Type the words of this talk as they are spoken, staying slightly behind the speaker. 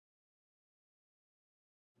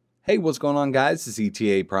Hey, what's going on, guys? It's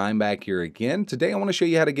ETA Prime back here again. Today I want to show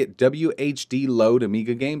you how to get WHDLoad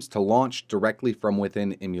Amiga games to launch directly from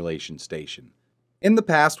within Emulation Station. In the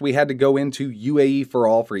past, we had to go into UAE for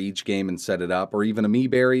all for each game and set it up, or even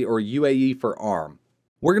Amiberry or UAE for ARM.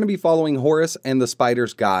 We're going to be following Horace and the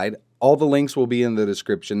Spider's guide. All the links will be in the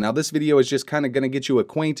description. Now, this video is just kind of going to get you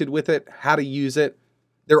acquainted with it, how to use it.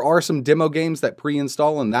 There are some demo games that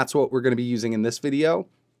pre-install, and that's what we're going to be using in this video.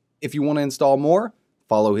 If you want to install more,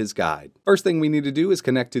 follow his guide. First thing we need to do is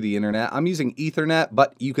connect to the internet. I'm using Ethernet,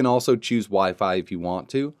 but you can also choose Wi-Fi if you want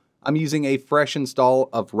to. I'm using a fresh install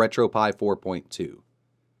of RetroPie 4.2.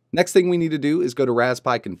 Next thing we need to do is go to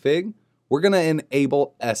RasPie config. We're going to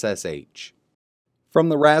enable SSH. From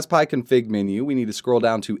the RasPie config menu, we need to scroll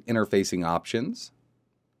down to interfacing options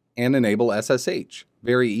and enable SSH.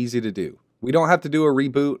 Very easy to do. We don't have to do a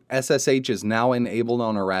reboot. SSH is now enabled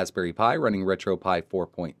on our Raspberry Pi running RetroPie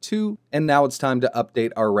 4.2, and now it's time to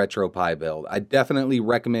update our RetroPie build. I definitely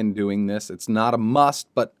recommend doing this. It's not a must,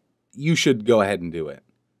 but you should go ahead and do it.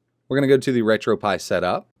 We're going to go to the RetroPie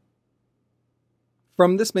setup.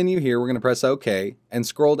 From this menu here, we're going to press OK and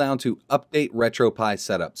scroll down to Update RetroPie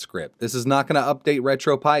Setup Script. This is not going to update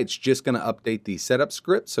RetroPie, it's just going to update the setup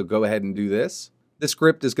script, so go ahead and do this. This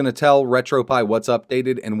script is going to tell RetroPie what's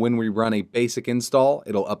updated, and when we run a basic install,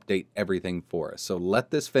 it'll update everything for us. So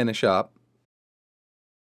let this finish up.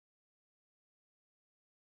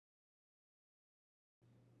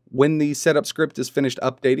 When the setup script is finished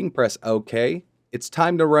updating, press OK. It's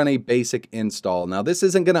time to run a basic install. Now, this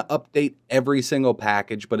isn't going to update every single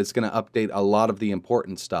package, but it's going to update a lot of the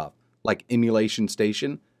important stuff, like Emulation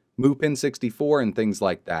Station, MovePin64, and things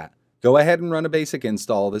like that. Go ahead and run a basic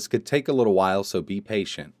install. This could take a little while, so be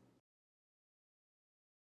patient.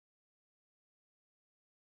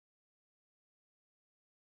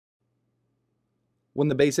 When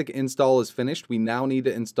the basic install is finished, we now need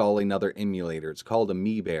to install another emulator. It's called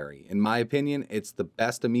Amiberry. In my opinion, it's the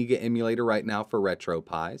best Amiga emulator right now for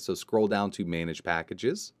RetroPie. So scroll down to Manage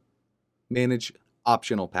Packages, Manage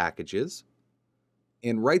Optional Packages,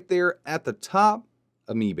 and right there at the top,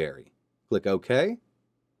 Amiberry. Click OK.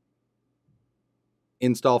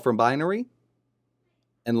 Install from binary,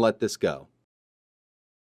 and let this go.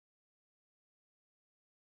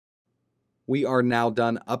 We are now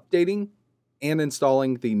done updating and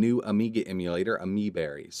installing the new Amiga emulator,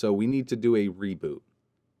 Amiberry. So we need to do a reboot.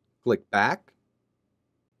 Click back,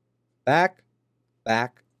 back,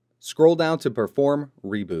 back, scroll down to perform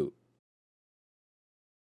reboot.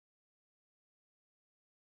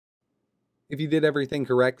 If you did everything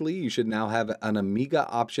correctly, you should now have an Amiga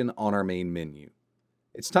option on our main menu.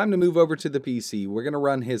 It's time to move over to the PC. We're going to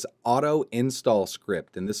run his auto install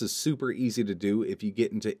script, and this is super easy to do. If you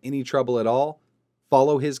get into any trouble at all,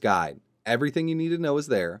 follow his guide. Everything you need to know is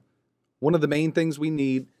there. One of the main things we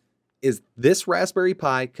need is this Raspberry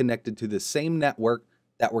Pi connected to the same network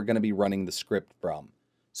that we're going to be running the script from.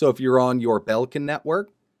 So if you're on your Belkin network,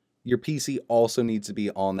 your PC also needs to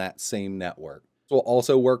be on that same network. This will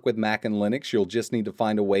also work with Mac and Linux. You'll just need to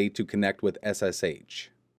find a way to connect with SSH.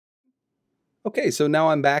 Okay, so now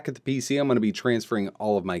I'm back at the PC. I'm going to be transferring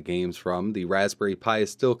all of my games from. The Raspberry Pi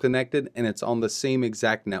is still connected, and it's on the same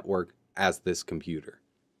exact network as this computer.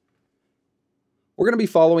 We're going to be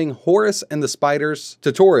following Horace and the Spider's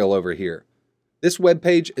tutorial over here. This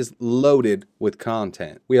webpage is loaded with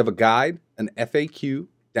content. We have a guide, an FAQ,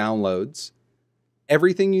 downloads.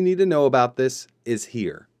 Everything you need to know about this is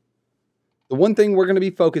here. The one thing we're going to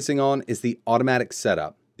be focusing on is the automatic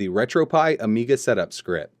setup, the RetroPie Amiga setup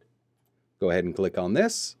script. Go ahead and click on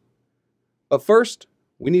this. But first,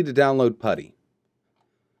 we need to download Putty.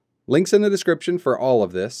 Links in the description for all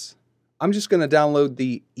of this. I'm just going to download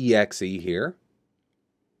the exe here.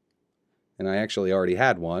 And I actually already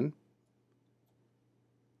had one.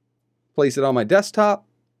 Place it on my desktop.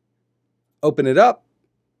 Open it up.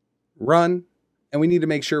 Run. And we need to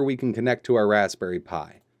make sure we can connect to our Raspberry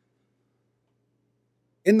Pi.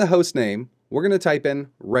 In the host name, we're going to type in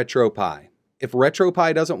RetroPie. If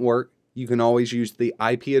RetroPie doesn't work, you can always use the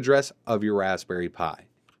IP address of your Raspberry Pi.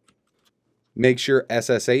 Make sure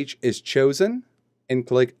SSH is chosen and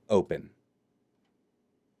click Open.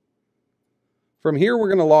 From here, we're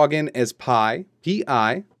going to log in as Pi,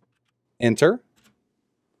 P-I, enter,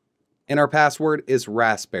 and our password is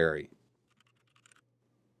Raspberry.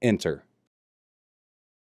 Enter.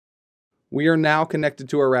 We are now connected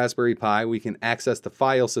to our Raspberry Pi. We can access the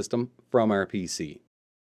file system from our PC.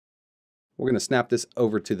 We're going to snap this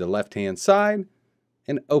over to the left-hand side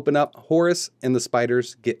and open up Horace and the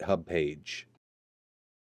Spider's GitHub page.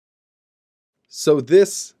 So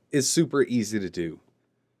this is super easy to do.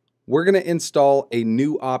 We're going to install a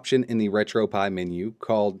new option in the RetroPie menu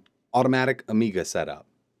called automatic Amiga setup.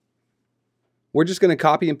 We're just going to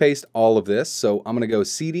copy and paste all of this. So I'm going to go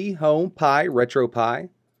CD, Home, Pi, RetroPie,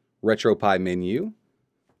 RetroPie menu.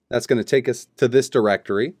 That's going to take us to this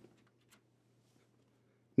directory.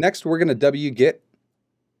 Next, we're going to wget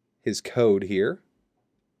his code here,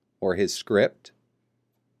 or his script.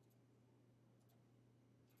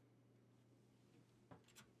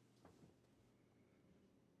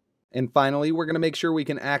 And finally, we're going to make sure we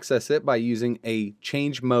can access it by using a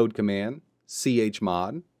change mode command,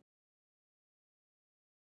 chmod.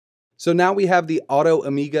 So now we have the Auto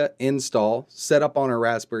Amiga install set up on our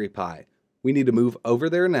Raspberry Pi. We need to move over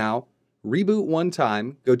there now, reboot one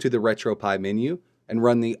time, go to the RetroPie menu, and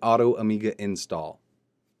run the Auto Amiga install.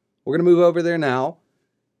 We're going to move over there now.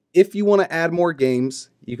 If you want to add more games,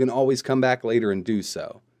 you can always come back later and do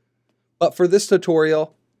so. But for this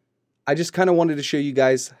tutorial, I just kind of wanted to show you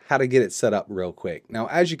guys how to get it set up real quick. Now,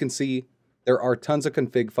 as you can see, there are tons of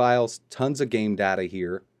config files, tons of game data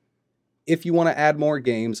here. If you want to add more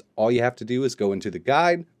games, all you have to do is go into the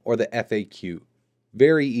guide or the FAQ.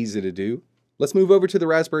 Very easy to do. Let's move over to the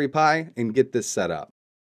Raspberry Pi and get this set up.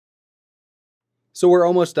 So we're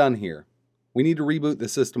almost done here. We need to reboot the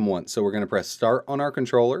system once, so we're going to press Start on our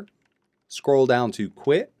controller, scroll down to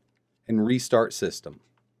Quit, and Restart System.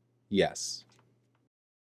 Yes.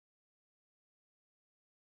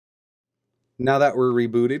 Now that we're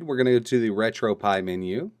rebooted, we're going to go to the RetroPie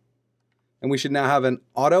menu, and we should now have an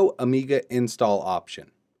Auto Amiga install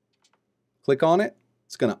option. Click on it,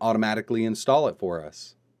 it's going to automatically install it for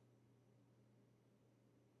us.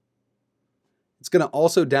 It's going to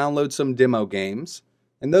also download some demo games,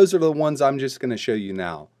 and those are the ones I'm just going to show you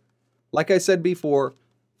now. Like I said before,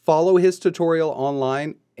 follow his tutorial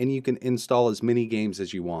online and you can install as many games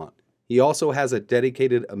as you want. He also has a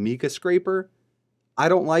dedicated Amiga scraper. I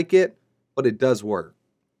don't like it, but it does work.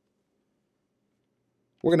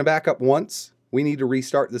 We're going to back up once. We need to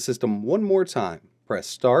restart the system one more time. Press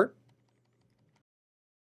Start.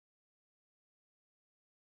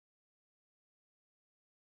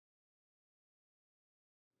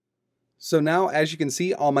 So now, as you can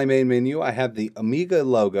see on my main menu, I have the Amiga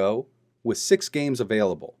logo with 6 games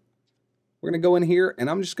available. We're going to go in here and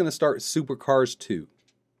I'm just going to start Supercars 2.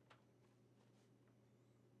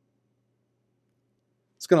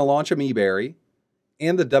 It's going to launch Amiiberry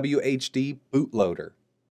and the WHD bootloader.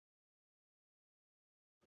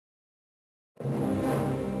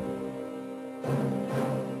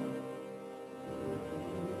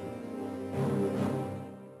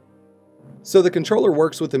 So the controller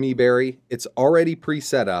works with Amiiberry. It's already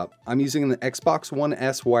pre-set up. I'm using the Xbox One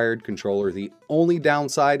S wired controller. The only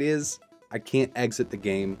downside is I can't exit the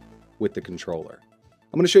game with the controller.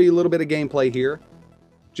 I'm going to show you a little bit of gameplay here.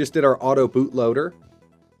 Just did our auto bootloader.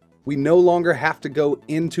 We no longer have to go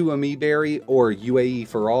into Amiiberry or UAE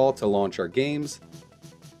for All to launch our games.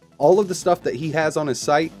 All of the stuff that he has on his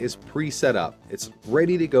site is pre-set up. It's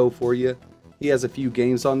ready to go for you. He has a few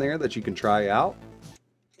games on there that you can try out.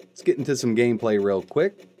 Let's get into some gameplay real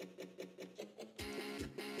quick.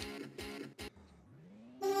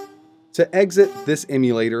 To exit this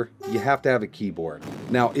emulator, you have to have a keyboard.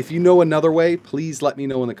 Now, if you know another way, please let me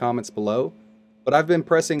know in the comments below. But I've been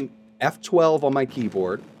pressing F12 on my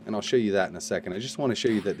keyboard, and I'll show you that in a second. I just want to show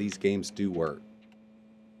you that these games do work.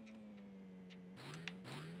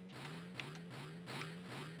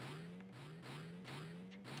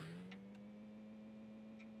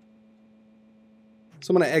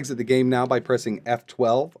 So I'm going to exit the game now by pressing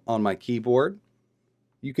F12 on my keyboard.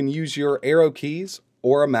 You can use your arrow keys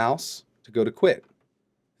or a mouse to go to quit.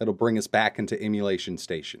 It'll bring us back into Emulation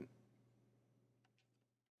Station.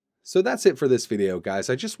 So that's it for this video, guys.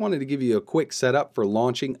 I just wanted to give you a quick setup for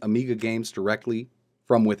launching Amiga games directly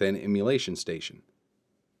from within Emulation Station.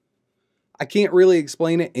 I can't really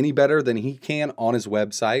explain it any better than he can on his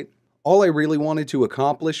website. All I really wanted to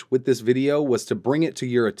accomplish with this video was to bring it to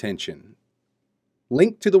your attention.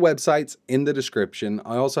 Link to the websites in the description.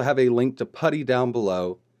 I also have a link to Putty down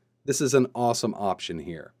below. This is an awesome option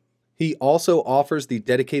here. He also offers the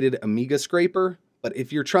dedicated Amiga scraper, but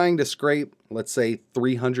if you're trying to scrape, let's say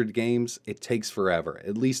 300 games, it takes forever,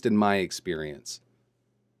 at least in my experience.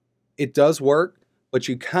 It does work, but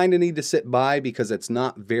you kind of need to sit by because it's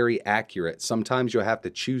not very accurate. Sometimes you'll have to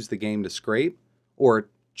choose the game to scrape or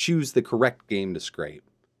choose the correct game to scrape.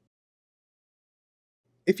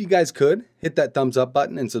 If you guys could, hit that thumbs up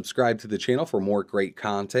button and subscribe to the channel for more great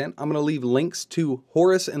content. I'm going to leave links to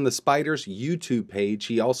Horace and the Spider's YouTube page.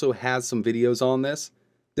 He also has some videos on this.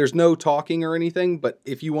 There's no talking or anything, but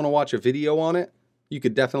if you want to watch a video on it, you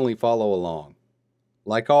could definitely follow along.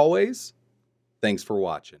 Like always, thanks for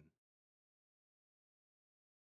watching.